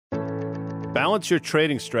Balance your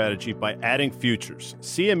trading strategy by adding futures.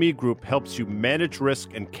 CME Group helps you manage risk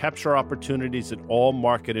and capture opportunities in all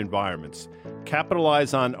market environments.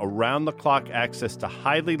 Capitalize on around-the-clock access to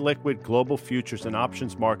highly liquid global futures and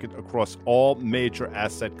options market across all major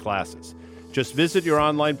asset classes. Just visit your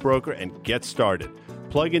online broker and get started.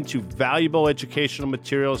 Plug into valuable educational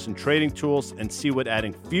materials and trading tools and see what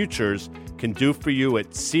adding futures can do for you at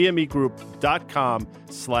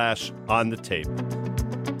cmegroup.com/on-the-tape.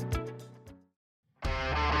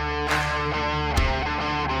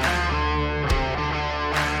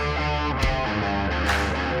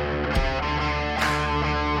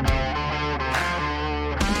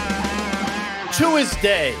 To his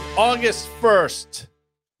day, August 1st,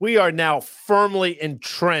 we are now firmly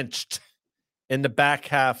entrenched in the back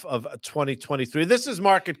half of 2023. This is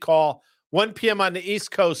Market Call, 1 p.m. on the East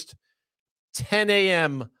Coast, 10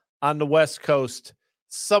 a.m. on the West Coast,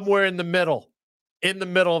 somewhere in the middle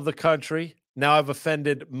of the country. Now I've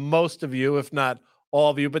offended most of you, if not all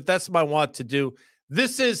of you, but that's my want to do.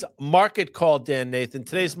 This is Market Call, Dan Nathan.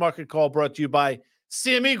 Today's Market Call brought to you by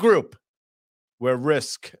CME Group, where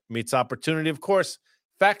risk meets opportunity. Of course,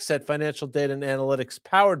 FactSet Financial Data and Analytics,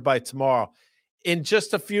 powered by Tomorrow. In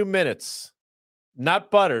just a few minutes, not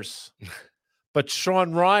Butters, but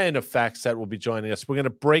Sean Ryan of FactSet will be joining us. We're going to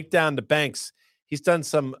break down the banks. He's done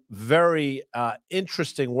some very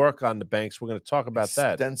interesting work on the banks. We're going to talk about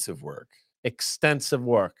that. Extensive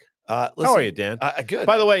work. How are you, Dan? Good.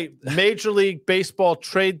 By the way, Major League Baseball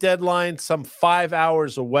trade deadline, some 5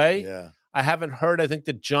 hours away. Yeah. I haven't heard. I think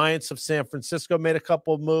the Giants of San Francisco made a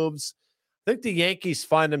couple of moves. I think the Yankees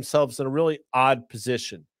find themselves in a really odd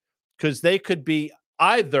position because they could be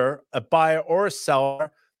either a buyer or a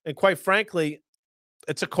seller. And quite frankly,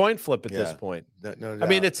 it's a coin flip at this point. No I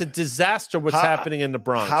mean, it's a disaster what's happening in the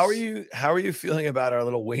Bronx. How are you feeling about our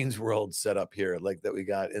little Wayne's World setup here, like that we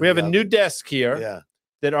got? We have a new desk here. Yeah.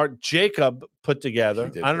 That our Jacob put together. I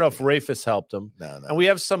don't know if Rafus helped him. No. And we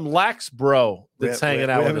have some lax bro that's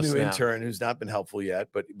hanging out with us now. We have a new intern who's not been helpful yet,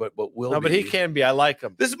 but will. No, but he can be. I like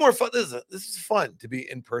him. This is more fun. This is fun to be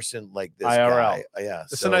in person like this. IRL. Guy. Yeah,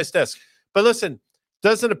 it's a nice desk. But listen,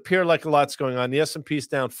 doesn't appear like a lot's going on. The S&P's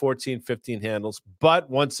down 14, 15 handles. But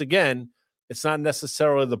once again, it's not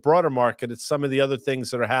necessarily the broader market. It's some of the other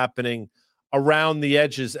things that are happening around the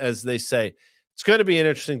edges, as they say. It's going to be an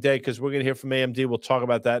interesting day because we're going to hear from AMD. We'll talk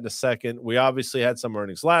about that in a second. We obviously had some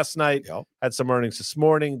earnings last night, had some earnings this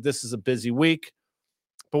morning. This is a busy week.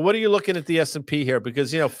 But what are you looking at the S&P here?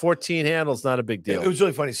 Because, 14 handles, not a big deal. It was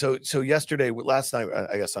really funny. So yesterday, last night,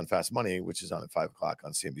 I guess on Fast Money, which is on at 5 o'clock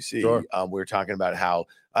on CNBC, we were talking about how,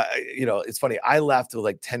 it's funny. I left with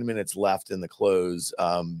like 10 minutes left in the close,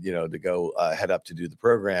 to go head up to do the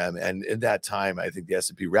program. And in that time, I think the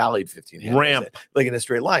S&P rallied 15 handles, ramp, like in a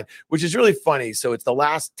straight line, which is really funny. So it's the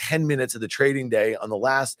last 10 minutes of the trading day on the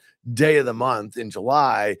last day of the month in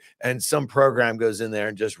July, and some program goes in there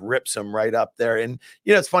and just rips them right up there. And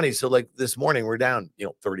it's funny. So like this morning we're down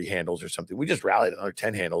 30 handles or something. We just rallied another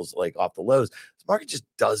 10 handles like off the lows. The market just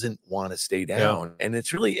doesn't want to stay down. And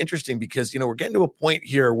it's really interesting because we're getting to a point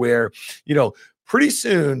here where pretty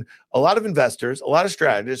soon, a lot of investors, a lot of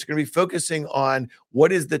strategists are going to be focusing on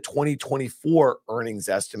what is the 2024 earnings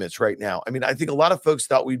estimates right now. I mean, I think a lot of folks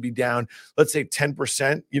thought we'd be down, let's say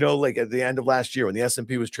 10%, like at the end of last year when the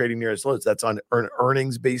S&P was trading near its lows. That's on an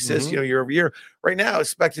earnings basis, year over year. Right now,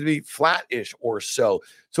 expected to be flat-ish or so.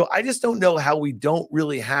 So I just don't know how we don't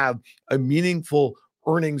really have a meaningful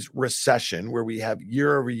earnings recession where we have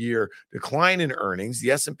year over year decline in earnings.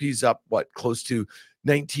 The S&P's up, close to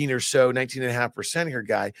 19 or so, 19.5% here,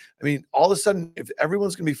 guy. I mean, all of a sudden, if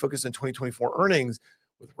everyone's going to be focused on 2024 earnings,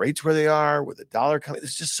 with rates where they are, with the dollar coming,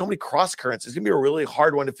 there's just so many cross currents. It's going to be a really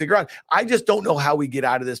hard one to figure out. I just don't know how we get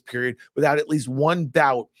out of this period without at least one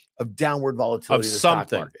bout of downward volatility in the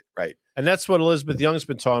stock market, right? And that's what Elizabeth Young's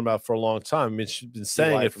been talking about for a long time. I mean, she's been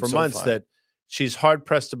saying it for months that she's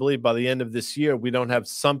hard-pressed to believe by the end of this year we don't have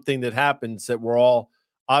something that happens that we're all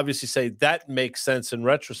obviously say that makes sense in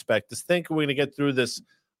retrospect. To think we're going to get through this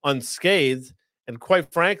unscathed, and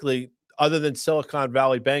quite frankly, other than Silicon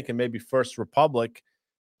Valley Bank and maybe First Republic,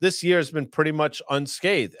 this year has been pretty much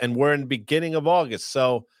unscathed, and we're in the beginning of August.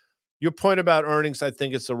 So your point about earnings, I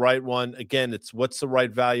think it's the right one. Again, it's what's the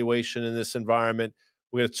right valuation in this environment.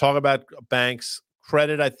 We're going to talk about banks.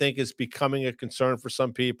 Credit, I think, is becoming a concern for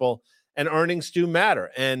some people, and earnings do matter.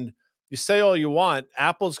 And you say all you want,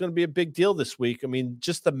 Apple's going to be a big deal this week. I mean,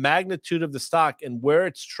 just the magnitude of the stock and where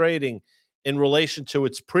it's trading in relation to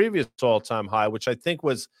its previous all-time high, which I think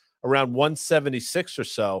was around 176 or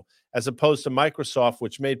so, as opposed to Microsoft,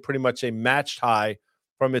 which made pretty much a matched high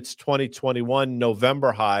from its 2021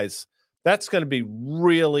 November highs. That's going to be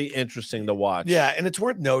really interesting to watch. Yeah, and it's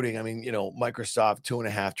worth noting. I mean, Microsoft,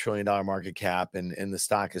 $2.5 trillion market cap, and the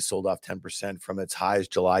stock has sold off 10% from its highs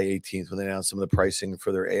July 18th when they announced some of the pricing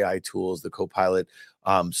for their AI tools, the Copilot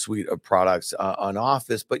suite of products on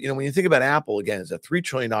Office. But when you think about Apple, again, it's a $3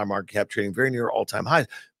 trillion market cap, trading very near all-time highs.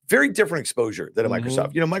 Very different exposure than a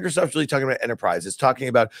Microsoft. Microsoft's really talking about enterprise. It's talking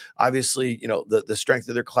about, obviously, the strength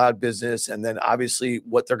of their cloud business, and then obviously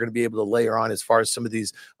what they're going to be able to layer on as far as some of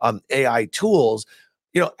these AI tools.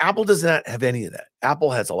 Apple does not have any of that.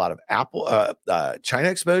 Apple has a lot of China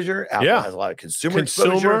exposure. Apple has a lot of consumer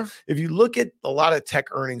exposure. If you look at a lot of tech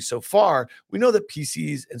earnings so far, we know that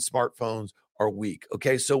PCs and smartphones are weak.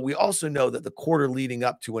 Okay. So we also know that the quarter leading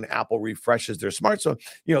up to when Apple refreshes their smartphone,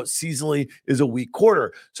 seasonally is a weak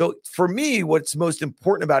quarter. So for me, what's most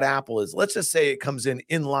important about Apple is, let's just say it comes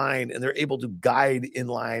in line and they're able to guide in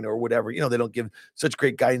line or whatever, they don't give such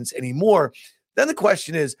great guidance anymore. Then the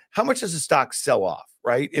question is, how much does the stock sell off,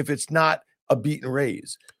 right? If it's not a beat and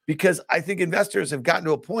raise, because I think investors have gotten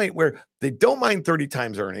to a point where they don't mind 30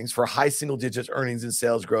 times earnings for high single digits earnings and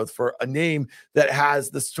sales growth for a name that has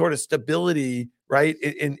the sort of stability, right?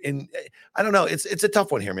 In I don't know. It's a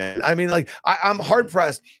tough one here, man. I mean, I'm hard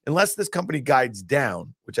pressed unless this company guides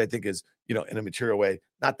down, which I think is, in a material way,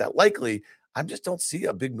 not that likely. I just don't see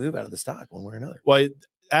a big move out of the stock one way or another. Well,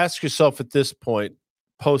 ask yourself at this point,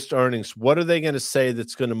 post earnings, what are they going to say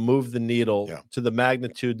that's going to move the needle to the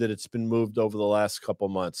magnitude that it's been moved over the last couple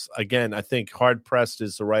of months? Again, I think hard pressed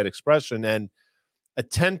is the right expression, and a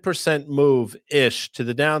 10% move ish to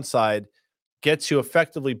the downside gets you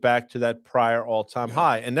effectively back to that prior all-time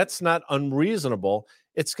high, and that's not unreasonable.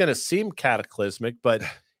 It's going to seem cataclysmic, but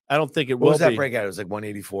I don't think it will. What was that breakout? It was like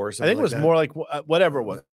 184 or something. I think it was more like whatever it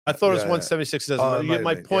was. I thought it was 176.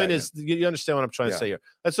 My point is, you understand what I'm trying to say here.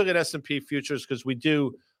 Let's look at S&P futures, because we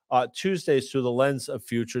do Tuesdays through the lens of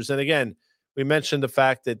futures. And again, we mentioned the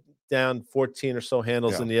fact that down 14 or so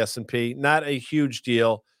handles in the S&P, not a huge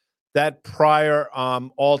deal. That prior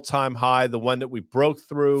all-time high, the one that we broke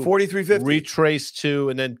through, 43.50, retraced to,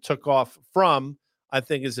 and then took off from, I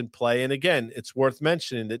think is in play. And again, it's worth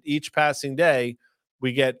mentioning that each passing day,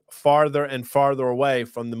 we get farther and farther away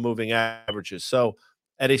from the moving averages. So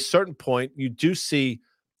at a certain point, you do see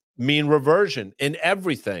mean reversion in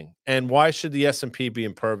everything. And why should the S&P be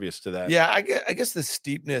impervious to that? Yeah, I guess the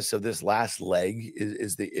steepness of this last leg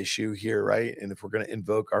is the issue here, right? And if we're going to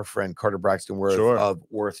invoke our friend Carter Braxton Worth of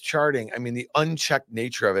Worth Charting, I mean, the unchecked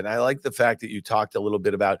nature of it. And I like the fact that you talked a little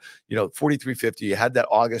bit about, 43.50. You had that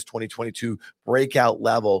August 2022 breakout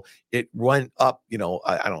level. It went up, I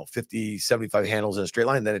don't know, 50, 75 handles in a straight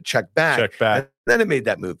line. Then it checked back. And then it made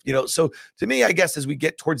that move. So to me, I guess as we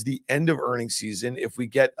get towards the end of earnings season, if we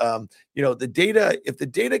get, the data, if the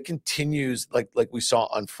data continues like we saw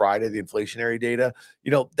on Friday, the inflationary data,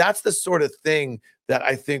 that's the sort of thing that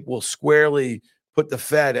I think will squarely put the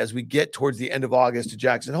Fed, as we get towards the end of August to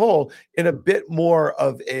Jackson Hole, in a bit more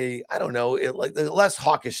of a, I don't know, like the less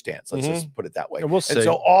hawkish stance. Let's just put it that way. And we'll see. And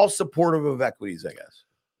so all supportive of equities, I guess.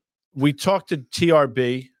 We talked to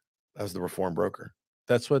TRB. That was the reform broker.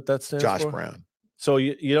 That's what that stands for? Josh Brown. So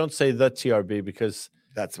you don't say the TRB because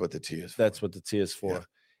that's what the T is for. That's what the T is for. Yeah.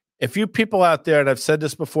 If you people out there, and I've said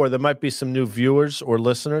this before, there might be some new viewers or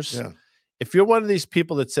listeners. Yeah. If you're one of these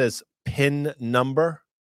people that says PIN number,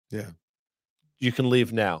 you can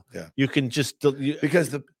leave now. Yeah. You can just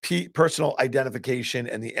because the P, personal identification,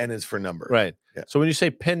 and the N is for number. Right. Yeah. So when you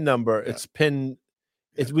say PIN number, it's PIN.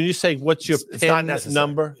 It's when you say what's your PIN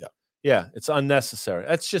number. Yeah, it's unnecessary.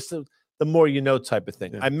 That's just the more you know type of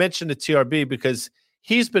thing. I mentioned the TRB because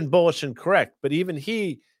he's been bullish and correct, but even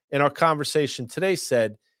he, in our conversation today,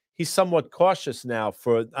 said he's somewhat cautious now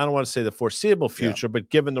for, I don't want to say the foreseeable future, but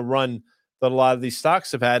given the run that a lot of these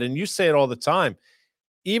stocks have had, and you say it all the time,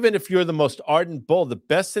 even if you're the most ardent bull, the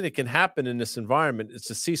best thing that can happen in this environment is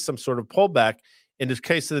to see some sort of pullback. In the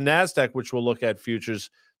case of the NASDAQ, which we'll look at futures,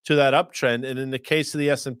 to that uptrend, and in the case of the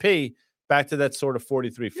S&P, back to that sort of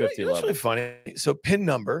 43.50 level. It's really funny. So PIN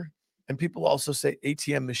number, and people also say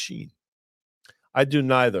ATM machine. I do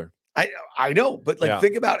neither. I know, but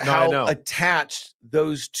think about how attached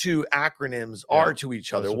those two acronyms are to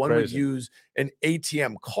each other. One would use an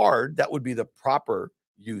ATM card. That would be the proper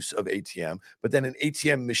use of ATM, but then an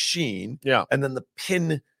ATM machine, and then the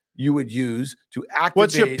PIN you would use to activate.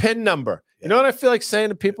 What's your PIN number? You know what I feel like saying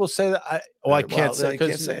to people? Say that I can't say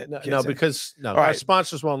it. Because our right.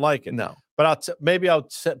 sponsors won't like it. No, but maybe I'll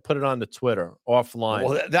put it on the Twitter offline.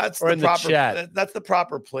 Well, that's or the in proper, the chat. That's the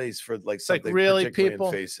proper place for it's like really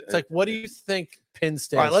people. It's like, what do you think PIN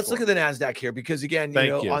stands All right, let's for? look at the NASDAQ here because again,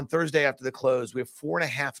 on Thursday after the close, we have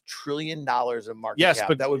 $4.5 trillion of market cap.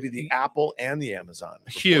 But that would be the Apple and the Amazon.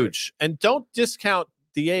 Huge, and don't discount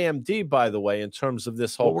the AMD, by the way, in terms of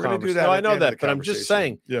this whole conversation. We're going to do that. No, I know that, but I'm just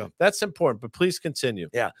saying, that's important. But please continue.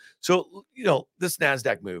 Yeah. So this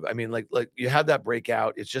NASDAQ move. I mean, like you had that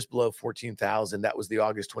breakout. It's just below 14,000. That was the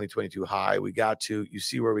August 2022 high. You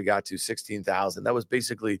see where we got to 16,000. That was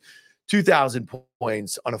basically 2,000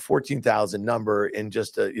 points on a 14,000 number in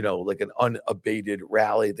just like an unabated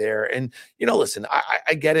rally there. And, listen,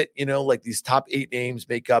 I get it. Like these top 8 names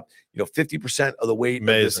make up, 50% of the weight of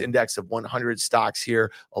this index of 100 stocks here.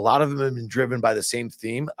 A lot of them have been driven by the same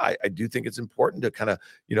theme. I do think it's important to kind of,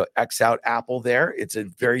 X out Apple there. It's a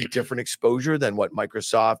very different exposure than what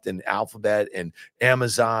Microsoft and Alphabet and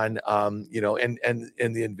Amazon, and the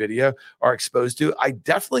NVIDIA are exposed to. I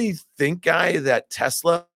definitely think, Guy, that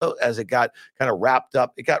Tesla, as it got kind of wrapped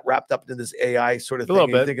up into this AI sort of thing.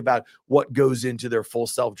 You think about what goes into their full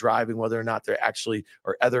self-driving, whether or not they're actually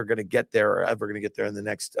or ever going to get there in the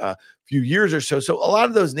next few years or so. So a lot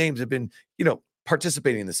of those names have been,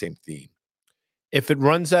 participating in the same theme. If it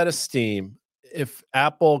runs out of steam, if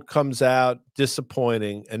Apple comes out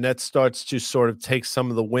disappointing and that starts to sort of take some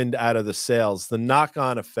of the wind out of the sails, the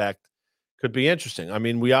knock-on effect could be interesting. I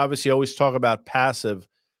mean, we obviously always talk about passive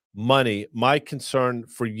money. My concern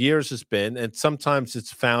for years has been, and sometimes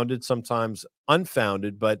it's founded, sometimes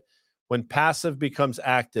unfounded, but when passive becomes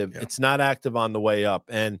active, it's not active on the way up.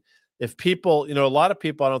 And if people, a lot of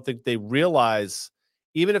people, I don't think they realize,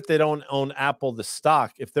 even if they don't own Apple, the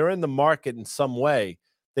stock, if they're in the market in some way,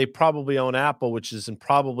 they probably own Apple, which is in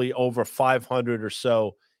probably over 500 or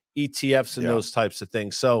so ETFs and those types of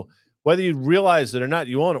things. So whether you realize it or not,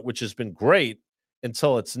 you own it, which has been great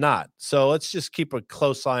until it's not. So let's just keep a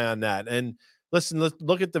close eye on that. And listen, let's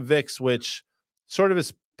look at the VIX, which sort of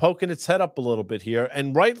is poking its head up a little bit here,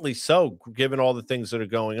 and rightly so, given all the things that are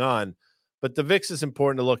going on. But the VIX is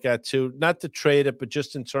important to look at too, not to trade it, but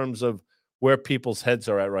just in terms of where people's heads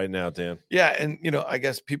are at right now, Dan. Yeah, and I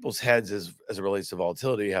guess people's heads as it relates to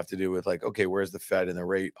volatility have to do with like, okay, where's the Fed in the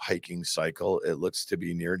rate hiking cycle? It looks to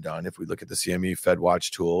be near done. If we look at the CME Fed Watch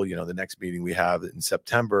tool, the next meeting we have in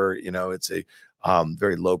September, it's a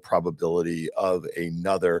very low probability of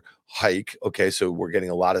another hike. Okay, so we're getting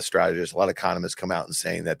a lot of strategists, a lot of economists come out and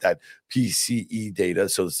saying that PCE data,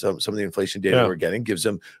 so some of the inflation data we're getting, gives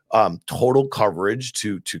them total coverage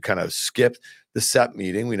to kind of skip the SEP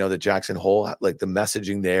meeting. We know that Jackson Hole, like the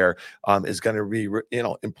messaging there, is going to be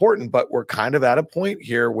important, but we're kind of at a point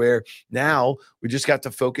here where now we just got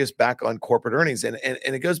to focus back on corporate earnings, and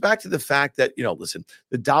it goes back to the fact that listen,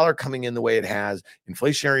 the dollar coming in the way it has,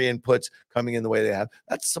 inflationary inputs coming in the way they have,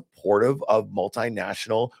 that's supportive of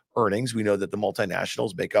multinational earnings. We know that the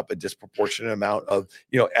multinationals make up a disproportionate amount of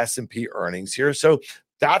S&P earnings here, so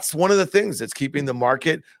that's one of the things that's keeping the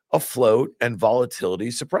market afloat and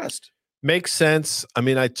volatility suppressed. Makes sense. I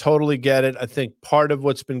mean, I totally get it. I think part of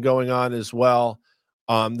what's been going on as well,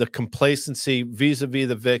 the complacency vis-a-vis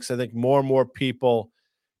the VIX. I think more and more people,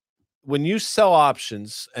 when you sell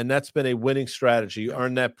options, and that's been a winning strategy, you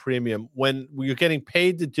earn that premium. When you're getting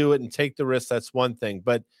paid to do it and take the risk, that's one thing.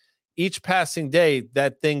 But each passing day,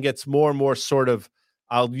 that thing gets more and more sort of,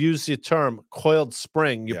 I'll use the term, coiled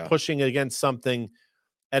spring. You're pushing against something.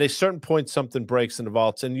 At a certain point, something breaks in the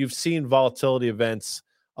vaults. And you've seen volatility events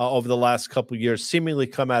over the last couple of years seemingly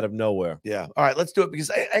come out of nowhere. Yeah. All right, let's do it, because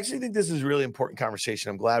I actually think this is a really important conversation.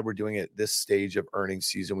 I'm glad we're doing it at this stage of earnings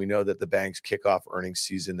season. We know that the banks kick off earnings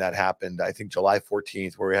season. That happened, I think, July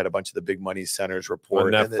 14th, where we had a bunch of the big money centers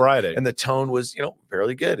report on that Friday. And the tone was,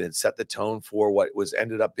 fairly good. It set the tone for what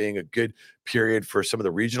ended up being a good period for some of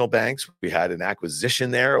the regional banks. We had an acquisition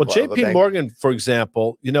there. Well, JP Morgan, for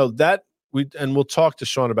example, we'll talk to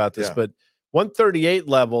Sean about this, but 138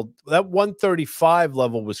 level, that 135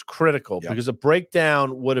 level was critical because a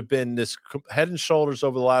breakdown would have been this head and shoulders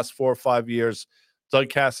over the last 4 or 5 years. Doug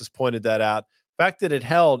Cass has pointed that out. The fact that it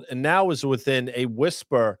held and now is within a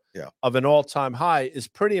whisper of an all-time high is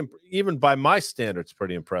pretty, even by my standards,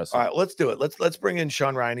 pretty impressive. All right, let's do it. Let's bring in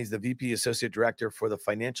Sean Ryan. He's the VP Associate Director for the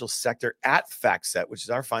financial sector at FactSet, which is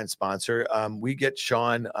our fine sponsor. We get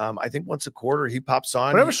Sean, I think once a quarter, he pops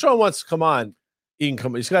on. Whenever Sean wants to come on, he can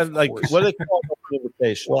come. He's got what do they call an open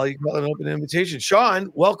invitation? Well, you call it an open invitation.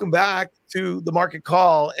 Sean, welcome back to the Market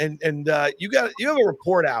Call, and you have a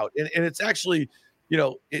report out, and it's actually,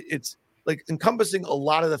 it's like encompassing a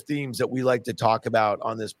lot of the themes that we like to talk about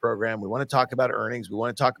on this program. We want to talk about earnings. We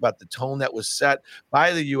want to talk about the tone that was set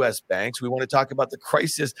by the U.S. banks. We want to talk about the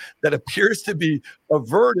crisis that appears to be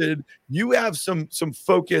averted. You have some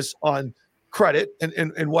focus on credit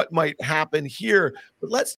and what might happen here. But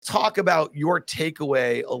let's talk about your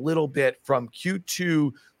takeaway a little bit from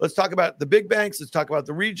Q2. Let's talk about the big banks. Let's talk about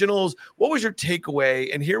the regionals. What was your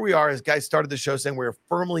takeaway? And here we are, as guys started the show saying we're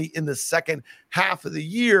firmly in the second half of the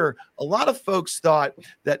year. A lot of folks thought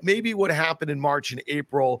that maybe what happened in March and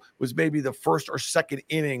April was maybe the first or second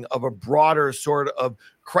inning of a broader sort of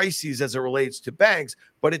crises as it relates to banks,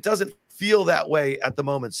 but it doesn't feel that way at the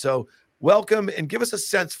moment. So welcome, and give us a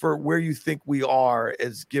sense for where you think we are,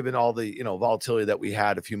 as given all the volatility that we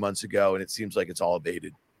had a few months ago, and it seems like it's all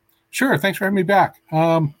abated. Sure, thanks for having me back.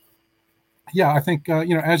 I think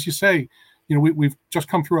as you say, we've just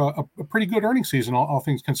come through a pretty good earnings season, all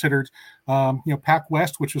things considered. Pac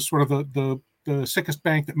West, which was sort of the sickest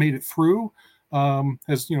bank that made it through,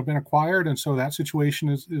 has been acquired, and so that situation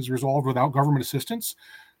is resolved without government assistance.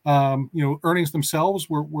 Earnings themselves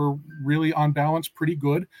were really on balance pretty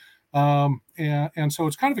good. And so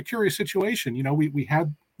it's kind of a curious situation. We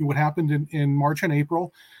had what happened in March and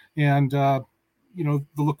April, and the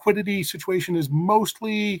liquidity situation is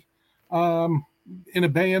mostly in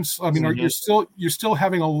abeyance. I mean, you're still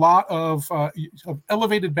having a lot of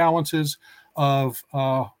elevated balances of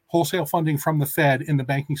wholesale funding from the Fed in the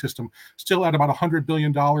banking system, still at about $100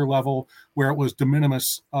 billion level, where it was de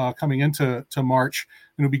minimis coming into March.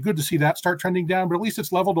 And it'd be good to see that start trending down, but at least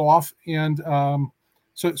it's leveled off, and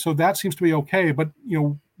So that seems to be okay, but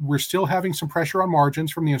we're still having some pressure on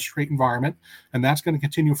margins from the interest rate environment, and that's going to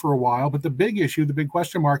continue for a while. But the big issue, the big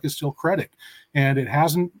question mark, is still credit, and it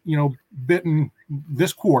hasn't bitten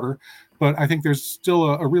this quarter. But I think there's still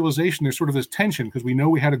a realization there's sort of this tension, because we know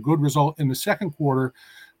we had a good result in the second quarter,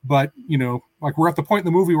 but like we're at the point in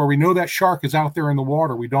the movie where we know that shark is out there in the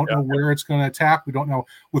water. We don't know where it's going to attack. We don't know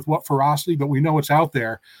with what ferocity, but we know it's out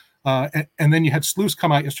there. And then you had Sluice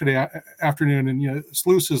come out yesterday afternoon, and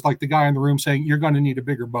Sluice is like the guy in the room saying, "You're going to need a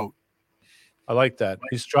bigger boat." I like that.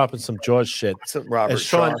 He's dropping some Jaws shit. Robert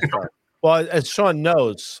Shaw. Well, as Sean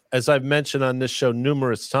knows, as I've mentioned on this show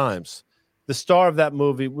numerous times, the star of that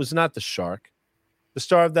movie was not the shark. The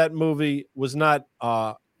star of that movie was not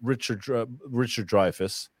Richard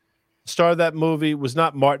Dreyfuss. The star of that movie was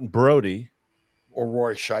not Martin Brody or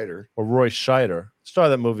Roy Scheider. The star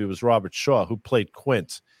of that movie was Robert Shaw, who played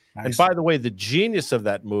Quint. Nice. And by the way, the genius of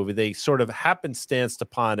that movie, they sort of happenstanced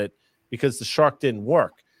upon it because the shark didn't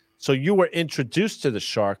work. So you were introduced to the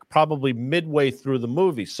shark probably midway through the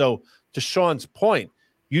movie. So to Sean's point,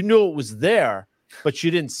 you knew it was there, but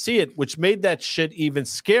you didn't see it, which made that shit even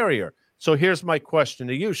scarier. So here's my question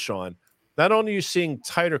to you, Sean. Not only are you seeing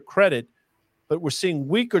tighter credit, but we're seeing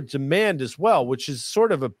weaker demand as well, which is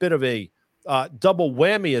sort of a bit of a double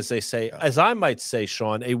whammy, as they say, as I might say,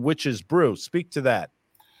 Sean, a witch's brew. Speak to that.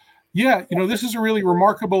 Yeah, this is a really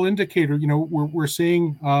remarkable indicator. We're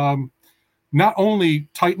seeing not only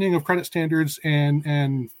tightening of credit standards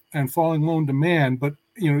and falling loan demand, but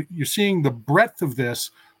you're seeing the breadth of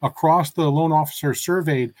this across the loan officers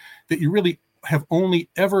surveyed that you really have only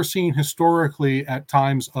ever seen historically at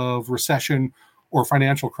times of recession or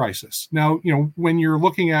financial crisis. Now, when you're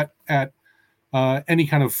looking at any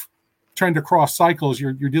kind of trend across cycles,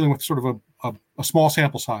 you're dealing with sort of a small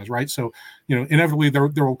sample size, right? So, inevitably there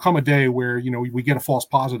will come a day where, we get a false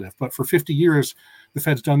positive. But for 50 years, the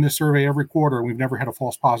Fed's done this survey every quarter, and we've never had a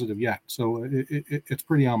false positive yet. So it's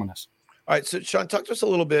pretty ominous. All right, so Sean, talk to us a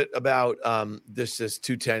little bit about this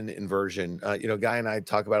 210 inversion. Guy and I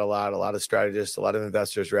talk about a lot of strategists, a lot of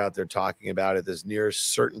investors are out there talking about it. This near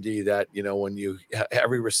certainty that when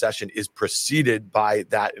every recession is preceded by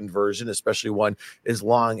that inversion, especially one as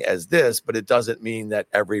long as this. But it doesn't mean that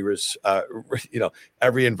every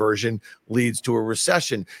inversion leads to a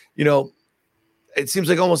recession. It seems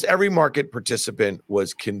like almost every market participant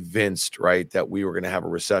was convinced, right, that we were going to have a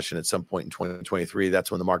recession at some point in 2023.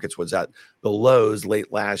 That's when the markets was at the lows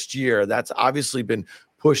late last year. That's obviously been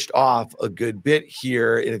pushed off a good bit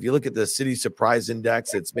here. And if you look at the Citi Surprise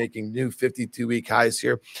Index, it's making new 52-week highs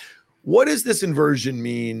here. What does this inversion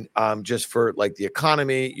mean just for like the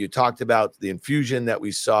economy? You talked about the infusion that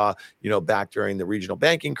we saw, back during the regional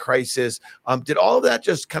banking crisis. Did all of that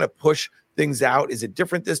just kind of push things out? Is it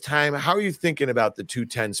different this time? How are you thinking about the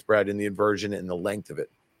 210 spread and the inversion and the length of it?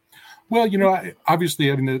 Well, obviously,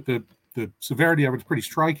 I mean, the severity of it is pretty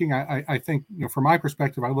striking. I think, from my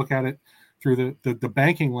perspective, I look at it through the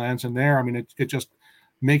banking lens, and there, I mean, it just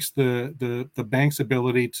makes the bank's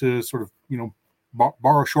ability to sort of,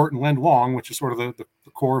 borrow short and lend long, which is sort of the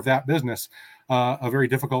core of that business, a very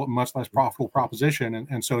difficult and much less profitable proposition.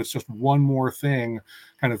 And so it's just one more thing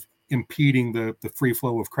kind of impeding the free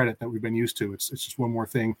flow of credit that we've been used to. It's just one more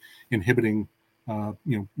thing inhibiting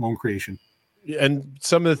loan creation. And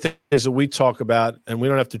some of the things that we talk about, and we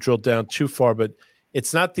don't have to drill down too far, but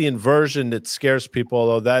it's not the inversion that scares people,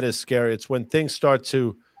 although that is scary. It's when things start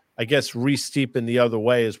to, I guess, re-steepen the other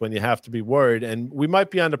way is when you have to be worried. And we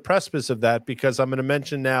might be on the precipice of that, because I'm going to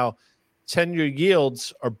mention now 10-year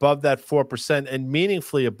yields are above that 4% and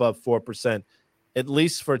meaningfully above 4%, at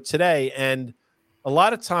least for today. And a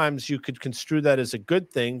lot of times you could construe that as a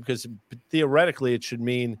good thing, because theoretically it should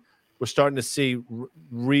mean we're starting to see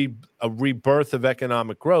a rebirth of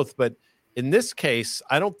economic growth. But in this case,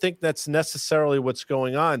 I don't think that's necessarily what's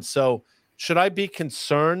going on. So should I be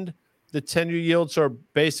concerned the 10-year yields are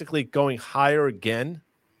basically going higher again?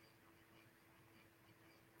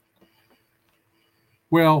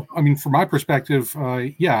 Well, I mean, from my perspective,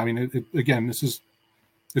 yeah. I mean, again,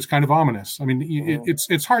 it's kind of ominous. I mean,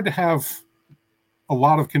 it's hard to have a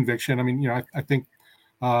lot of conviction. I mean, I think,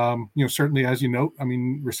 certainly, as you note, I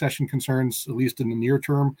mean, recession concerns, at least in the near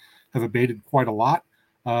term, have abated quite a lot.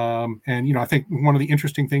 And I think one of the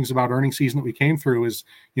interesting things about earnings season that we came through is,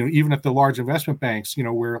 even at the large investment banks,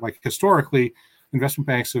 where like historically investment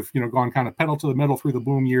banks have, gone kind of pedal to the metal through the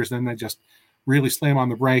boom years, then they just really slam on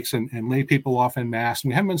the brakes and lay people off en masse.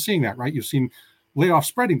 And we haven't been seeing that, right? You've seen layoffs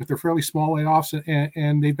spreading, but they're fairly small layoffs,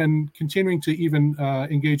 and they've been continuing to even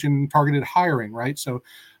engage in targeted hiring, right? So,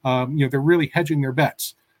 they're really hedging their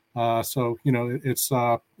bets. So, it's,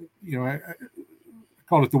 I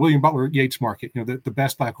call it the William Butler Yeats market, the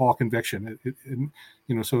best I call conviction.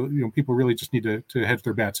 So, people really just need to hedge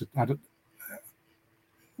their bets.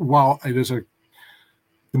 While it is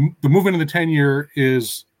the movement in the 10-year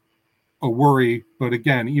is a worry, but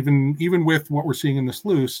again, even with what we're seeing in this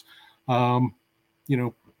loose,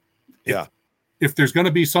 if there's going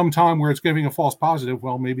to be some time where it's giving a false positive,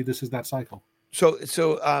 well, maybe this is that cycle. So,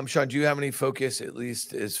 Sean, do you have any focus, at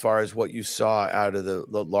least as far as what you saw out of the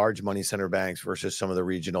large money center banks versus some of the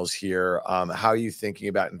regionals here? How are you thinking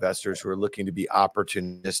about investors who are looking to be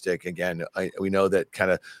opportunistic? Again, we know that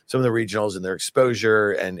kind of some of the regionals and their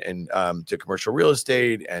exposure and to commercial real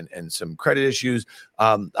estate and some credit issues.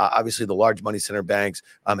 Obviously, the large money center banks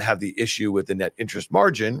have the issue with the net interest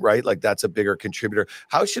margin, right? Like that's a bigger contributor.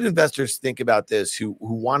 How should investors think about this who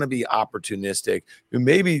want to be opportunistic, who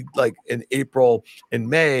maybe like in April and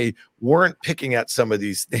May weren't picking at some of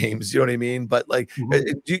these names, you know what I mean? But like,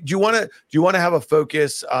 do you want to have a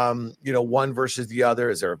focus, one versus the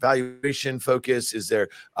other? Is there a valuation focus? Is there,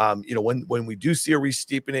 when we do see a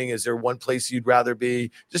re-steepening, is there one place you'd rather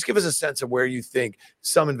be? Just give us a sense of where you think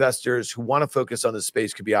some investors who want to focus on this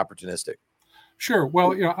space could be opportunistic. Sure.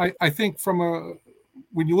 Well, I think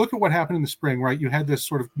when you look at what happened in the spring, right, you had this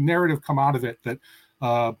sort of narrative come out of it that,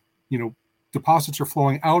 deposits are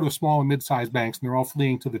flowing out of small and mid-sized banks, and they're all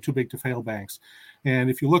fleeing to the too big to fail banks. And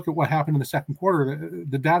if you look at what happened in the second quarter,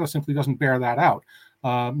 the data simply doesn't bear that out.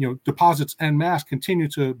 Deposits en masse continue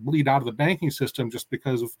to bleed out of the banking system just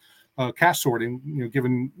because of cash sorting,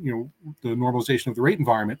 given the normalization of the rate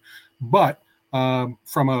environment. But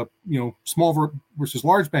from a small versus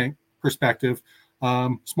large bank perspective,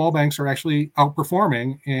 small banks are actually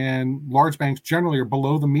outperforming, and large banks generally are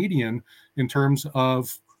below the median in terms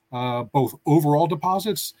of both overall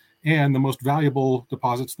deposits and the most valuable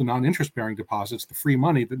deposits, the non-interest bearing deposits, the free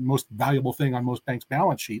money, the most valuable thing on most banks'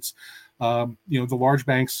 balance sheets. The large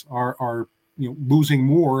banks are losing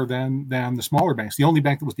more than the smaller banks. The only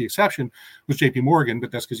bank that was the exception was JP Morgan,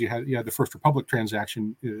 but that's because you had the First Republic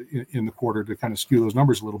transaction in the quarter to kind of skew those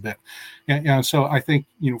numbers a little bit. And so I think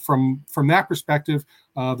from that perspective,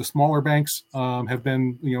 the smaller banks have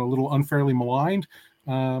been a little unfairly maligned.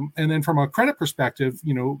 And then from a credit perspective,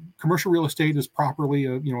 commercial real estate is properly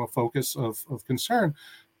a focus of concern.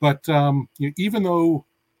 But even though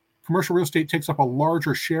commercial real estate takes up a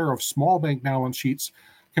larger share of small bank balance sheets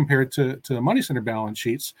compared to money center balance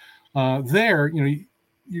sheets, you're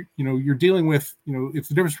dealing with it's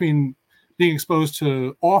the difference between being exposed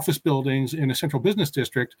to office buildings in a central business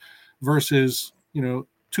district versus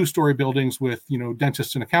two-story buildings with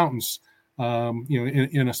dentists and accountants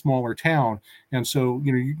in a smaller town. And so,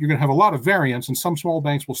 you're going to have a lot of variance, and some small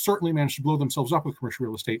banks will certainly manage to blow themselves up with commercial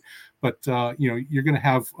real estate. But, you're going to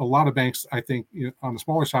have a lot of banks, I think, on the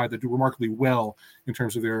smaller side that do remarkably well in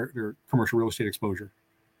terms of their commercial real estate exposure.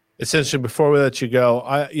 Essentially, before we let you go,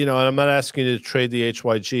 and I'm not asking you to trade the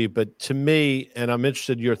HYG, but to me, and I'm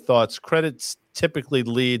interested in your thoughts, credit typically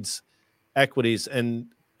leads equities, and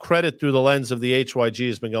credit through the lens of the HYG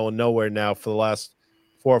has been going nowhere now for the last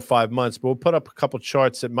 4 or 5 months. But we'll put up a couple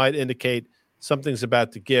charts that might indicate something's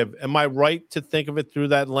about to give. Am I right to think of it through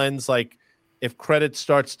that lens? Like if credit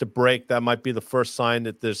starts to break, that might be the first sign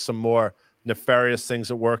that there's some more nefarious things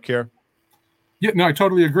at work here? Yeah, no, I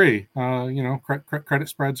totally agree. Credit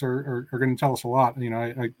spreads are going to tell us a lot.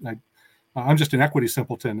 I'm just an equity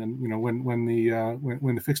simpleton, and when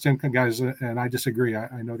the fixed income guys and I disagree,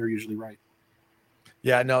 I know they're usually right.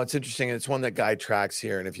 Yeah, no, it's interesting. It's one that Guy tracks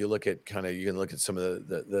here, and if you look at you can look at some of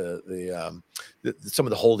some of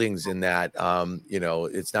the holdings in that.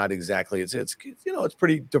 It's not exactly it's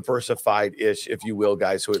pretty diversified-ish, if you will,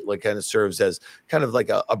 guys. So it like kind of serves as kind of like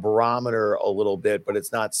a barometer a little bit, but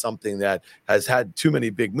it's not something that has had too many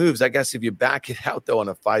big moves. I guess if you back it out though on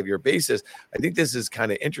a 5-year basis, I think this is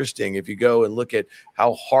kind of interesting. If you go and look at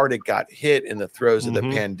how hard it got hit in the throes of the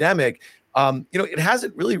pandemic. It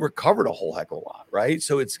hasn't really recovered a whole heck of a lot, right?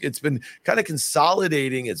 So it's been kind of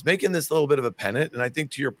consolidating. It's making this little bit of a pennant. And I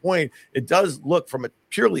think to your point, it does look from a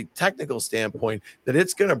purely technical standpoint that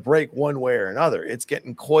it's going to break one way or another. It's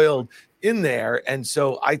getting coiled in there. And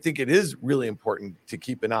so I think it is really important to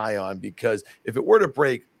keep an eye on, because if it were to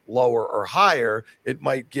break lower or higher, it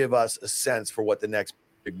might give us a sense for what the next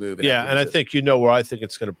big move. And I think where I think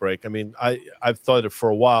it's going to break. I mean, I've thought it for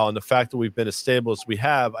a while, and the fact that we've been as stable as we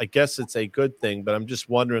have, I guess it's a good thing. But I'm just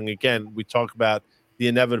wondering, again, we talk about the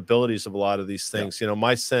inevitabilities of a lot of these things. Yeah.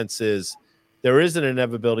 My sense is there is an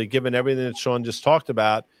inevitability, given everything that Sean just talked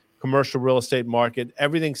about, commercial real estate market,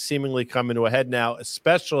 everything seemingly coming to a head now,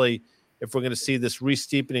 especially if we're going to see this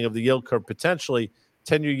re-steepening of the yield curve, potentially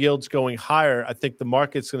 10-year yields going higher. I think the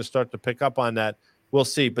market's going to start to pick up on that. We'll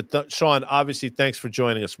see. But Sean, obviously, thanks for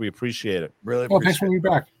joining us. We appreciate it. Really appreciate thanks for being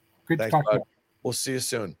back. Great to talk to you. We'll see you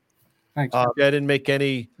soon. Thanks. I didn't make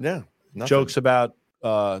any jokes about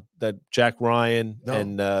that Jack Ryan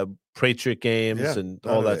and Patriot games and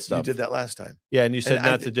all that stuff. You did that last time. Yeah, and you said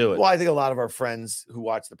not to do it. Well, I think a lot of our friends who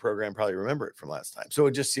watch the program probably remember it from last time. So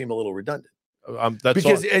it just seemed a little redundant. That's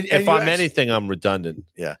because if I'm anything, I'm redundant.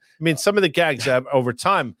 Yeah. I mean, some of the gags over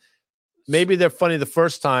time, maybe they're funny the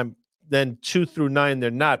first time. Then 2 through 9,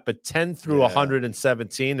 they're not, but 10 through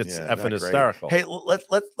 117, it's effing hysterical. Hey,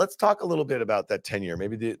 let's talk a little bit about that 10-year.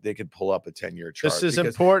 Maybe they could pull up a 10-year chart. This is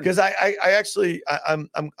important because I actually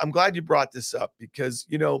I'm glad you brought this up, because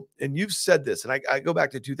and you've said this, and I go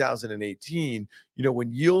back to 2018.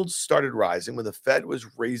 When yields started rising, when the Fed was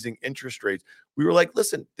raising interest rates, we were like,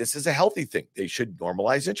 listen, this is a healthy thing. They should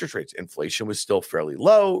normalize interest rates. Inflation was still fairly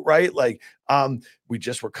low, right? Like, we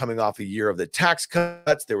just were coming off a year of the tax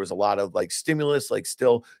cuts. There was a lot of stimulus,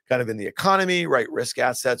 still kind of in the economy, right? Risk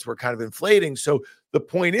assets were kind of inflating. So the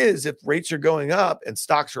point is, if rates are going up and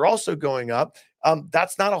stocks are also going up,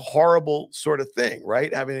 that's not a horrible sort of thing,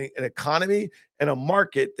 right? Having an economy and a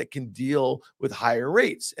market that can deal with higher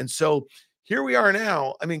rates. And so here we are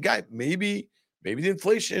now. I mean, guy, maybe the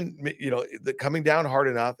inflation, the coming down hard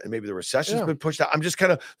enough, and maybe the recession's been pushed out. I'm just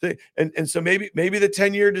kind of and so maybe the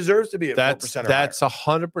 10-year deserves to be at 4%. That's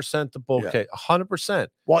 100% the bull case, 100%.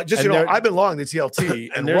 Well, just I've been long the TLT,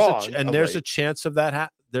 and there's a chance of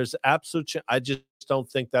that. There's absolute chance. I just don't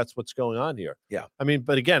think that's what's going on here. Yeah, I mean,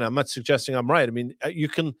 but again, I'm not suggesting I'm right. I mean, you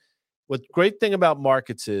can. What great thing about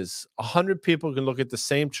markets is 100 people can look at the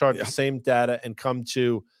same chart, the same data, and come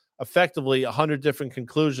to effectively 100 different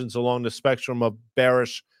conclusions along the spectrum of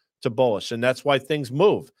bearish to bullish. And that's why things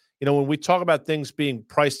move. When we talk about things being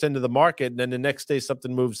priced into the market and then the next day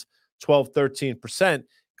something moves 12, 13%,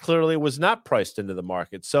 clearly it was not priced into the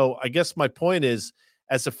market. So I guess my point is,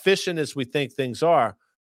 as efficient as we think things are,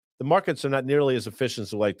 the markets are not nearly as efficient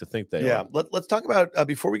as we like to think they are. Let's talk about,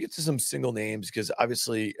 before we get to some single names, because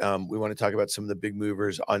obviously we want to talk about some of the big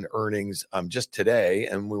movers on earnings just today,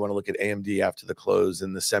 and we want to look at AMD after the close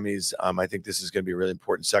and the semis. I think this is going to be a really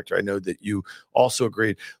important sector. I know that you also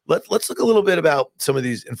agreed. Let's look a little bit about some of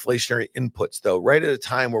these inflationary inputs, though, right at a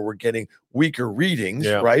time where we're getting weaker readings,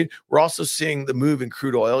 right? We're also seeing the move in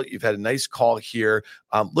crude oil. You've had a nice call here.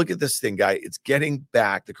 Look at this thing, guy. It's getting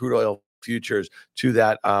back, the crude oil futures, to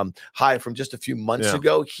that high from just a few months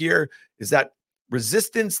ago. Here is that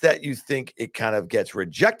resistance that you think it kind of gets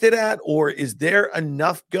rejected at, or is there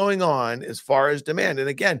enough going on as far as demand? And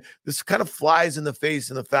again, this kind of flies in the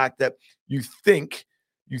face in the fact that you think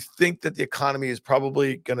that the economy is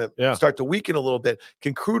probably going to start to weaken a little bit.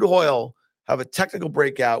 Can crude oil have a technical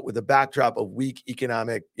breakout with a backdrop of weak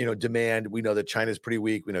economic demand? We know that China's pretty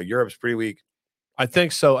weak. We know Europe's pretty weak. I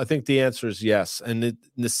think so. I think the answer is yes. And in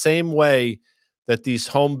the same way that these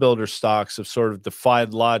home builder stocks have sort of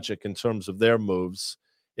defied logic in terms of their moves,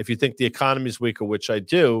 if you think the economy is weaker, which I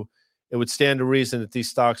do, it would stand to reason that these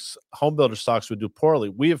stocks, home builder stocks, would do poorly.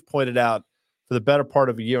 We have pointed out for the better part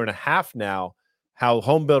of a year and a half now how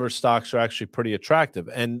home builder stocks are actually pretty attractive.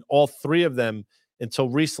 And all three of them, until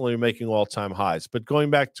recently, are making all-time highs. But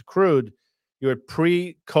going back to crude, you're at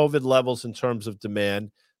pre-COVID levels in terms of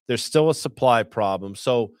demand. There's still a supply problem.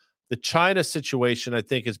 So the China situation, I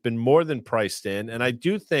think, has been more than priced in. And I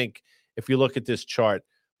do think if you look at this chart,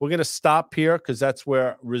 we're going to stop here because that's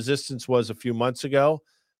where resistance was a few months ago.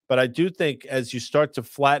 But I do think as you start to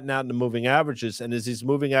flatten out in the moving averages, and as these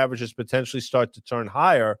moving averages potentially start to turn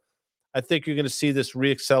higher, I think you're going to see this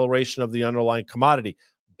reacceleration of the underlying commodity.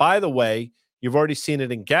 By the way, you've already seen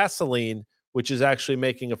it in gasoline, which is actually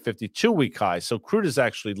making a 52-week high. So crude is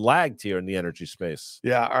actually lagged here in the energy space.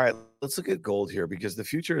 Yeah. All right. Let's look at gold here because the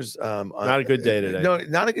futures not a good day today. No,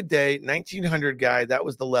 not a good day. 1900 guy. That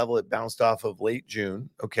was the level it bounced off of late June.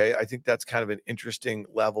 Okay. I think that's kind of an interesting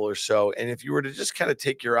level or so. And if you were to just kind of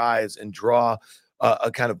take your eyes and draw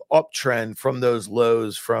a kind of uptrend from those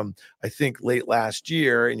lows from, I think, late last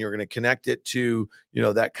year, and you're going to connect it to,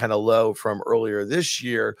 that kind of low from earlier this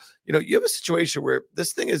year, you have a situation where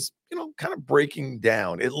this thing is, kind of breaking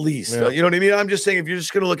down at least. Yeah. You know what I mean? I'm just saying, if you're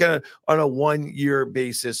just going to look at it on a 1 year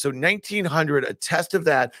basis, so 1900, a test of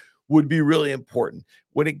that would be really important.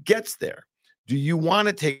 When it gets there, do you want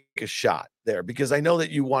to take a shot there? Because I know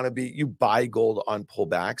that you buy gold on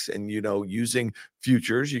pullbacks and, using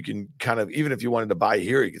futures, you can kind of, even if you wanted to buy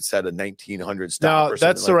here, you could set a 1900 stop. No,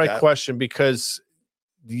 that's the right question, because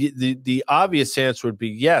the obvious answer would be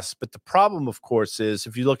yes. But the problem, of course, is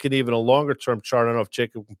if you look at even a longer term chart, I don't know if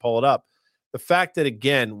Jacob can pull it up, the fact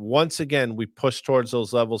that once again, we push towards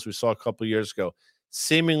those levels we saw a couple of years ago,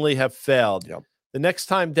 seemingly have failed. Yep. The next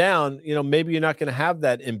time down, maybe you're not going to have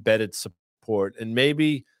that embedded support, and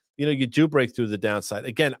maybe you do break through the downside.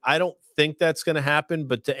 Again, I don't think that's going to happen,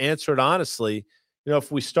 but to answer it honestly,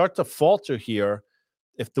 if we start to falter here,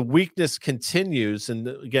 if the weakness continues, and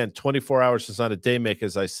again, 24 hours is not a day maker,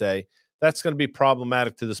 as I say, that's going to be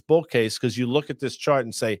problematic to this bull case, because you look at this chart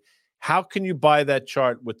and say, how can you buy that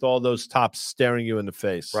chart with all those tops staring you in the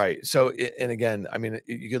face? Right. So, and again, I mean,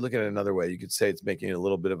 you could look at it another way. You could say it's making a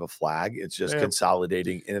little bit of a flag. It's just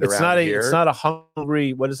consolidating in and around here. It's not a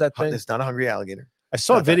hungry, what is that thing? It's not a hungry alligator. I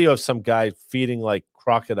saw a video of some guy feeding like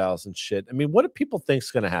crocodiles and shit. I mean, what do people think is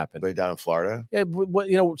going to happen? Way down in Florida? Yeah,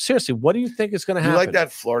 seriously, what do you think is going to happen? You like that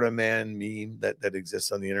Florida man meme that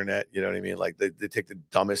exists on the internet? You know what I mean? Like they take the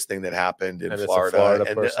dumbest thing that happened in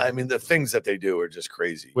Florida. I mean, the things that they do are just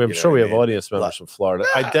crazy. I'm sure we have audience members from Florida.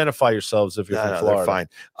 Identify yourselves if you're from Florida.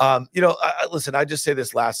 Fine. Listen, I just say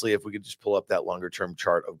this lastly, if we could just pull up that longer term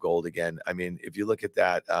chart of gold again. I mean, if you look at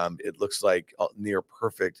that, it looks like near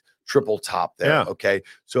perfect triple top there. Yeah. Okay.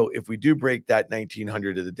 So if we do break that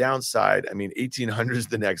 1900 to the downside, I mean, 1800 is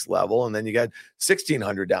the next level. And then you got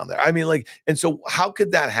 1600 down there. I mean, and so how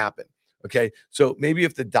could that happen? Okay. So maybe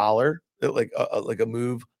if the dollar, like a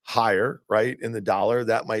move higher, right, in the dollar,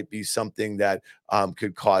 that might be something that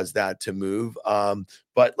could cause that to move.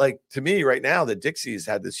 But to me right now, the Dixie's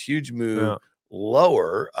had this huge move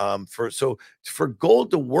lower for gold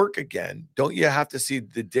to work again. Don't you have to see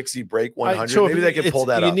the Dixie break 100? Maybe they can pull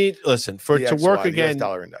that up. For it to work again,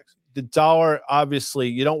 dollar index. The dollar, obviously,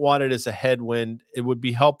 you don't want it as a headwind. It would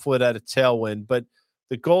be helpful at a tailwind, but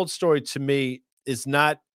the gold story to me is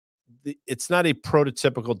it's not a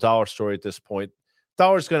prototypical dollar story at this point.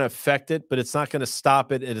 Dollar is going to affect it, but it's not going to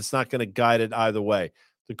stop it, and it's not going to guide it either way.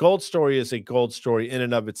 The gold story is a gold story in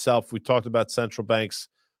and of itself. We talked about central banks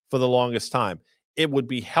for the longest time. It would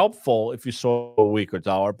be helpful if you saw a weaker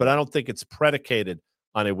dollar, but I don't think it's predicated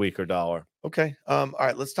on a weaker dollar. Okay. All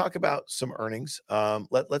right. Let's talk about some earnings.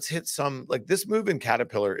 Let's hit some, this move in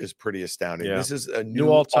Caterpillar is pretty astounding. Yeah. This is a new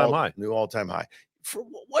all-time high. New all-time high.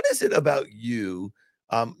 What is it about you?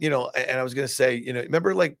 And I was going to say,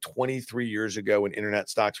 remember 23 years ago when internet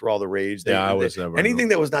stocks were all the rage? I was never. Anything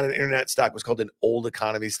that was not an internet stock was called an old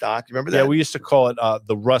economy stock. You remember that? Yeah, we used to call it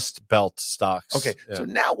the Rust Belt stocks. Okay, yeah. So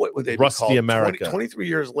now what would they Rusty be called? America. 23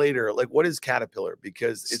 years later, what is Caterpillar?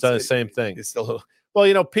 Because it's the same thing. It's still.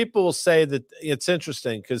 Well, people will say that it's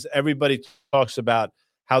interesting because everybody talks about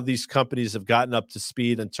how these companies have gotten up to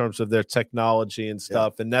speed in terms of their technology and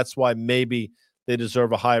stuff, and that's why maybe they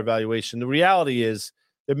deserve a higher valuation. The reality is,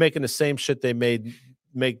 they're making the same shit they make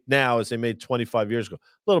now as they made 25 years ago.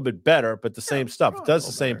 A little bit better, but the same stuff. It does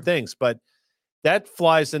the same things. But that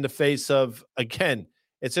flies in the face of, again,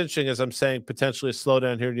 it's interesting, as I'm saying, potentially a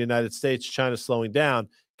slowdown here in the United States, China slowing down.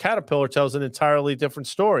 Caterpillar tells an entirely different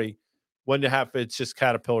story when it's just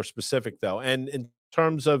Caterpillar specific, though. And in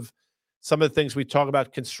terms of some of the things we talk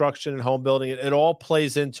about, construction and home building, it all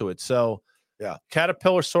plays into it. So, yeah,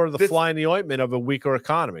 Caterpillar sort of the fly in the ointment of a weaker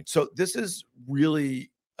economy. So this is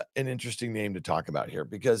really an interesting name to talk about here,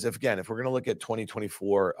 because if we're going to look at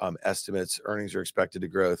 2024 estimates, earnings are expected to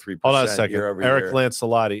grow 3% Hold on a second. year over Eric year.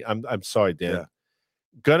 Lancelotti. I'm sorry, Dan. Yeah.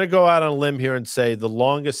 Gonna go out on a limb here and say The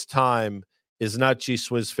Longest Time is not G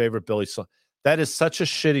Swizz's favorite Billy song. That is such a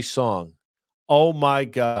shitty song. Oh my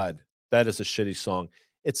God, that is a shitty song.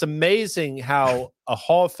 It's amazing how a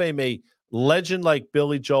Hall of Fame, a legend like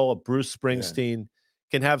Billy Joel or Bruce Springsteen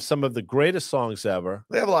can have some of the greatest songs ever.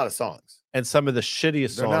 They have a lot of songs. And some of the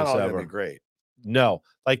shittiest They're songs not all ever. gonna be great. No,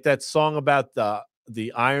 like that song about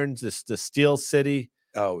the irons, the Steel City.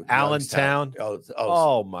 Oh, Allentown.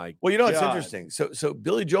 Oh my! Well, you know, God. it's interesting. So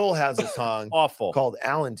Billy Joel has a song awful called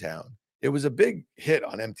Allentown. It was a big hit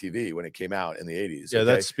on MTV when it came out in the 80s. Yeah,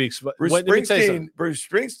 that speaks. Bruce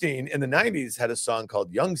Springsteen in the 90s had a song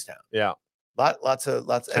called Youngstown. Yeah, lots, and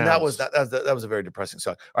that was a very depressing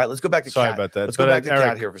song. All right, let's go back to Sorry Cat. about that. Let's go back to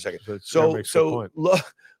Cat here for a second. So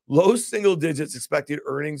low single digits expected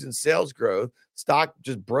earnings and sales growth. Stock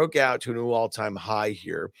just broke out to a new all-time high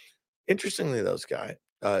here. Interestingly, though, Sky,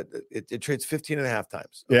 it trades 15.5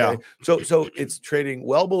 times. Okay? Yeah. So it's trading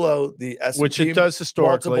well below the S&P which it does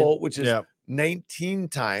historically, multiple, which is 19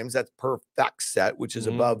 times. That's per FactSet, which is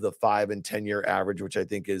above the 5 and 10 year average, which I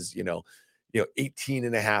think is 18.5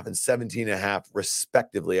 and 17.5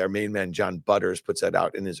 respectively. Our main man John Butters puts that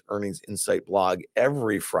out in his Earnings Insight blog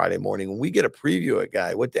every Friday morning. When we get a preview of it,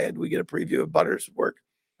 Guy, what day did we get a preview of Butters' work?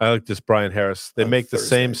 I like this Brian Harris. They make Thursday. the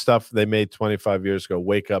same stuff they made 25 years ago.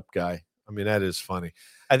 Wake up, guy. I mean, that is funny.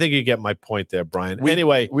 I think you get my point there, Brian.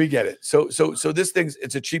 Anyway, we get it. So this thing's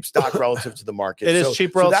it's a cheap stock relative to the market. It is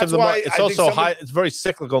cheap relative to the market. It's also high. It's a very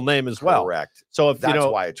cyclical name as well. Correct. So if that's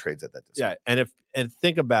why it trades at that discount. Yeah, and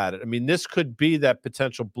think about it. I mean, this could be that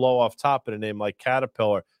potential blow off top in a name like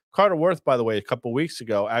Caterpillar. Carter Worth, by the way, a couple of weeks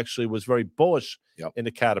ago, actually was very bullish in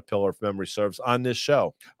the Caterpillar, if memory serves, on this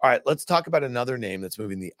show. All right, let's talk about another name that's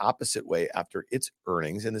moving the opposite way after its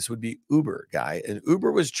earnings, and this would be Uber, Guy. And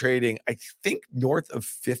Uber was trading, I think, north of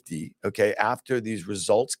 50, after these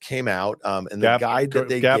results came out, and the guide that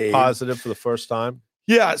they gave. Positive for the first time.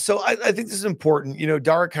 Yeah, so I think this is important.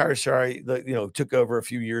 Dara Khosrowshahi, took over a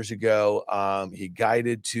few years ago. He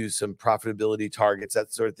guided to some profitability targets,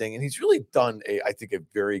 that sort of thing, and he's really done I think, a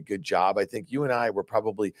very good job. I think you and I were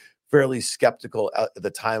probably fairly skeptical at the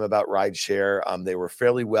time about rideshare. They were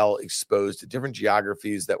fairly well exposed to different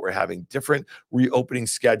geographies that were having different reopening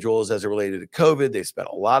schedules as it related to COVID. They spent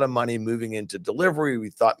a lot of money moving into delivery. We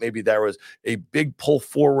thought maybe there was a big pull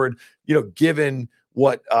forward, given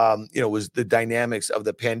what was the dynamics of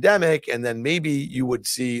the pandemic, and then maybe you would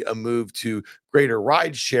see a move to greater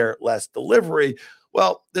ride share, less delivery.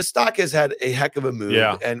 Well, the stock has had a heck of a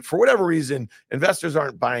move, and for whatever reason, investors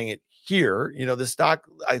aren't buying it here. The stock,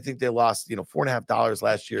 I think they lost $4.50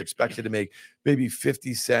 last year, expected to make maybe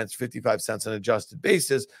 50 cents, 55 cents on an adjusted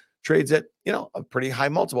basis. Trades at a pretty high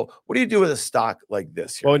multiple. What do you do with a stock like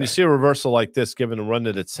this here? Well, when you see a reversal like this, given the run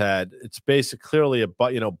that it's had, it's basically clearly a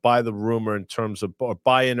buy the rumor in terms of, or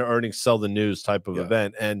buy into earnings, sell the news type of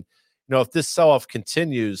event. And if this sell-off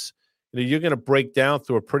continues, you're going to break down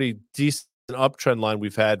through a pretty decent uptrend line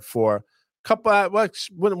we've had for a couple. I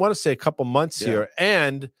wouldn't want to say a couple months here,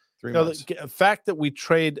 and 3 months. The fact that we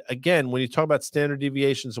trade again, when you talk about standard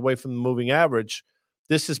deviations away from the moving average.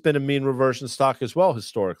 This has been a mean reversion stock as well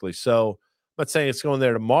historically. So I'm not saying it's going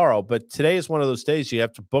there tomorrow, but today is one of those days you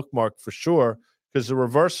have to bookmark for sure, because the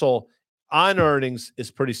reversal on earnings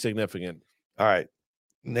is pretty significant. All right.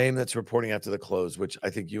 Name that's reporting after the close, which I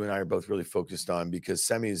think you and I are both really focused on, because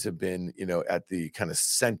semis have been, at the kind of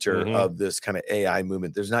center of this kind of AI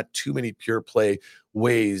movement. There's not too many pure play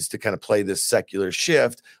ways to kind of play this secular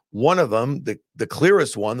shift. One of them, the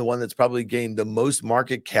clearest one, the one that's probably gained the most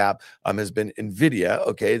market cap, has been NVIDIA.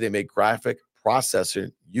 Okay, they make graphic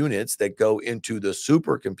processor units that go into the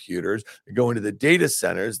supercomputers, that go into the data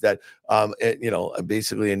centers that,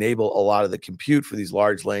 basically enable a lot of the compute for these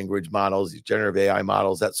large language models, these generative AI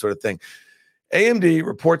models, that sort of thing. AMD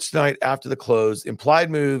reports tonight after the close,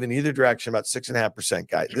 implied move in either direction, about 6.5%,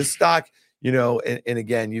 guys. This stock, and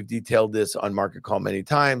again, you've detailed this on Market Call many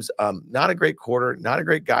times. Not a great quarter, not a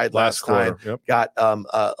great guide last time. Got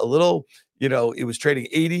a little, it was trading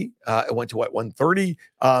 80. It went to 130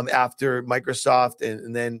 after Microsoft,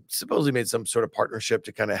 and then supposedly made some sort of partnership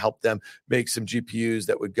to kind of help them make some GPUs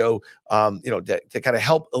that would go, to kind of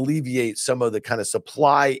help alleviate some of the kind of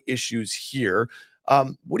supply issues here.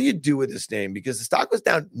 What do you do with this name? Because the stock was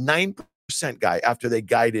down 9%, guy, after they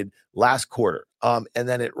guided last quarter. And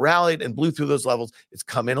then it rallied and blew through those levels. It's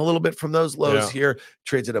come in a little bit from those lows here,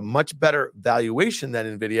 trades at a much better valuation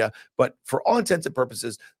than NVIDIA. But for all intents and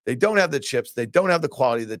purposes, they don't have the chips, they don't have the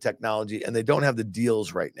quality of the technology, and they don't have the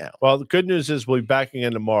deals right now. Well, the good news is we'll be back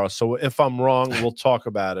again tomorrow. So if I'm wrong, we'll talk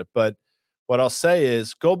about it. But what I'll say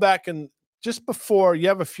is go back and just before, you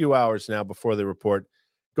have a few hours now before the report,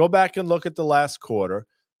 go back and look at the last quarter.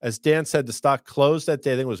 As Dan said, the stock closed that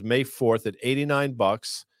day, I think it was May 4th at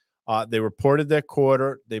 $89. They reported their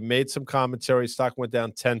quarter. They made some commentary. Stock went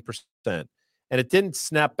down 10%. And it didn't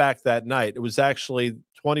snap back that night. It was actually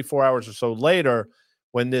 24 hours or so later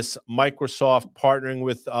when this Microsoft partnering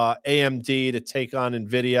with AMD to take on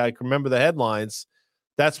NVIDIA. I can remember the headlines.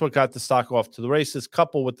 That's what got the stock off to the races,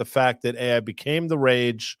 coupled with the fact that AI became the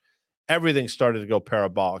rage. Everything started to go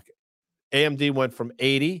parabolic. AMD went from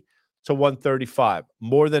 80 to 135,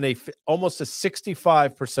 more than almost a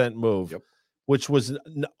 65% move, which was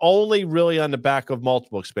only really on the back of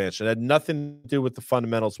multiple expansion. It had nothing to do with the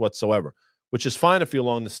fundamentals whatsoever, which is fine if you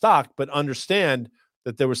long the stock, but understand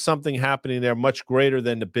that there was something happening there much greater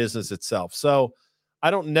than the business itself. So I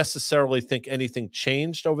don't necessarily think anything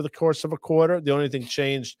changed over the course of a quarter. The only thing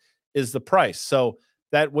changed is the price. So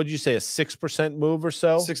that, what'd you say, a 6% move or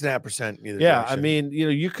so? 6.5%. Yeah, direction. I mean,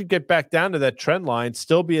 you could get back down to that trend line,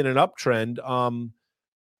 still be in an uptrend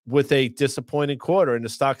with a disappointing quarter, and the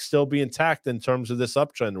stock still be intact in terms of this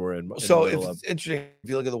uptrend we're in. So it's interesting. If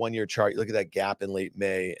you look at the 1-year chart, you look at that gap in late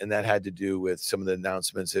May, and that had to do with some of the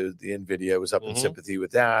announcements. The NVIDIA was up in sympathy with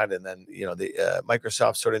that. And then, the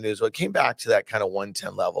Microsoft sort of news. Well, it came back to that kind of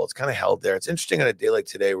 110 level. It's kind of held there. It's interesting on a day like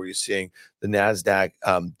today where you're seeing the NASDAQ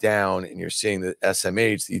down, and you're seeing the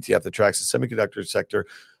SMH, the ETF that tracks the semiconductor sector,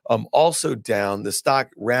 also down. The stock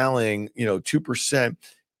rallying, 2%.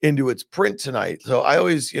 Into its print tonight. So I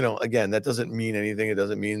always, again, that doesn't mean anything. It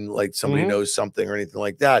doesn't mean like somebody knows something or anything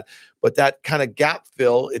like that. But that kind of gap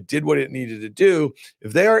fill, it did what it needed to do.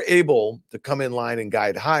 If they are able to come in line and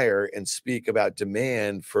guide higher and speak about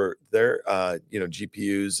demand for their,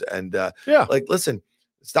 GPUs and listen,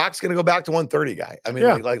 stock's going to go back to 130, guy. I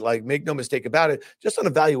mean, like, make no mistake about it. Just on a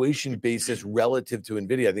valuation basis relative to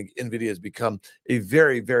NVIDIA, I think NVIDIA has become a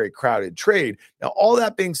very, very crowded trade. Now, all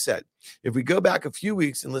that being said, if we go back a few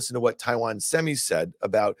weeks and listen to what Taiwan Semi said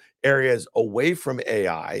about areas away from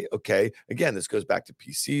AI, okay, again, this goes back to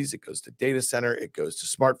PCs, it goes to data center, it goes to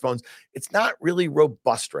smartphones. It's not really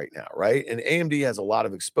robust right now, right? And AMD has a lot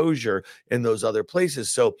of exposure in those other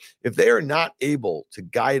places. So if they are not able to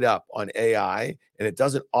guide up on AI and it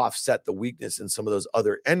doesn't offset the weakness in some of those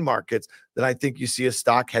other end markets, then I think you see a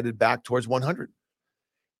stock headed back towards 100.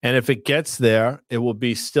 And if it gets there, it will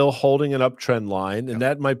be still holding an uptrend line, and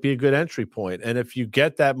that might be a good entry point. And if you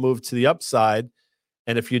get that move to the upside,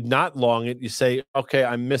 and if you're not long it, you say, okay,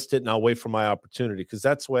 I missed it, and I'll wait for my opportunity. Because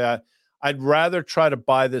that's the way I'd rather try to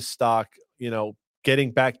buy this stock,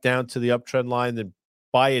 getting back down to the uptrend line than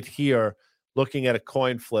buy it here, looking at a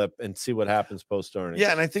coin flip and see what happens post earnings.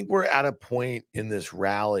 Yeah, and I think we're at a point in this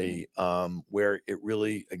rally where it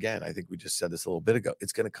really, again, I think we just said this a little bit ago,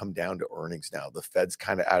 it's going to come down to earnings now. The Fed's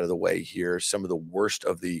kind of out of the way here. Some of the worst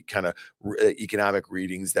of the kind of economic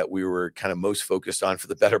readings that we were kind of most focused on for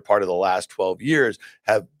the better part of the last 12 years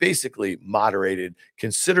have basically moderated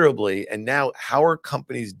considerably. And now how are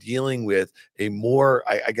companies dealing with a more,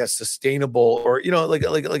 I guess, sustainable or, like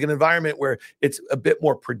an environment where it's a bit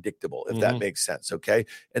more predictable, if that makes sense. Okay.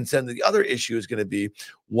 And then the other issue is going to be,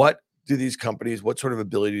 what do these companies, what sort of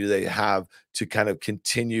ability do they have to kind of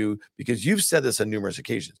continue? Because you've said this on numerous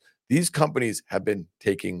occasions. These companies have been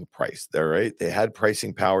taking price there, right? They had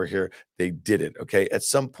pricing power here. They did it. Okay. At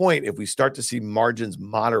some point, if we start to see margins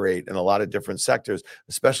moderate in a lot of different sectors,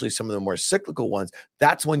 especially some of the more cyclical ones,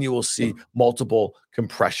 that's when you will see multiple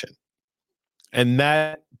compression. And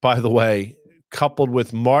that, by the way, coupled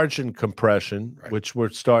with margin compression, which we're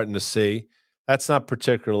starting to see, that's not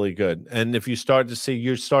particularly good. And if you start to see,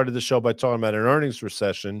 you started the show by talking about an earnings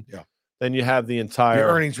recession, then you have the entire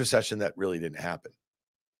earnings recession that really didn't happen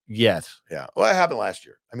yet. Yeah. Well, it happened last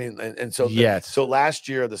year. I mean, and so so last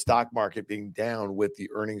year, the stock market being down with the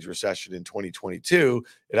earnings recession in 2022,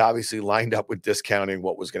 it obviously lined up with discounting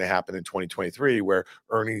what was going to happen in 2023, where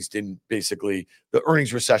earnings didn't basically, the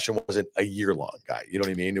earnings recession wasn't a year long, guy. You know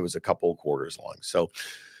what I mean? It was a couple of quarters long. So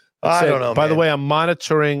I don't know. By the way, I've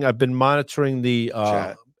been monitoring the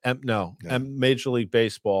Major League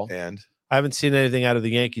Baseball, and I haven't seen anything out of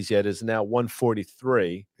the Yankees yet. It's now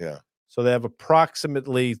 143. Yeah. So they have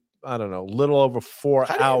approximately, I don't know, a little over 4 hours.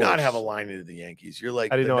 How do you not have a line into the Yankees? You're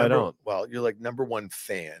like, how do you know I don't? Well, you're like number one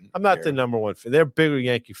fan. I'm not the number one fan. They're bigger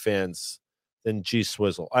Yankee fans than G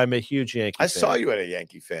Swizzle. I'm a huge Yankee fan. I saw you at a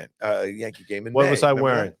Yankee game in What May. was I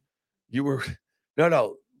wearing? You were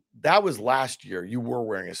No. That was last year. You were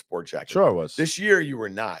wearing a sport jacket. Sure it was. This year you were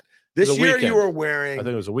not. This year you were wearing. I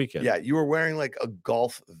think it was a weekend. Yeah, you were wearing like a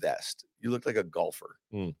golf vest. You looked like a golfer.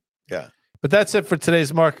 Yeah. But that's it for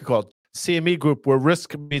today's market call. CME Group, where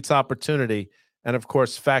risk meets opportunity, and of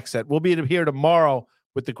course, FactSet. We'll be here tomorrow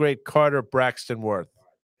with the great Carter Braxton Worth.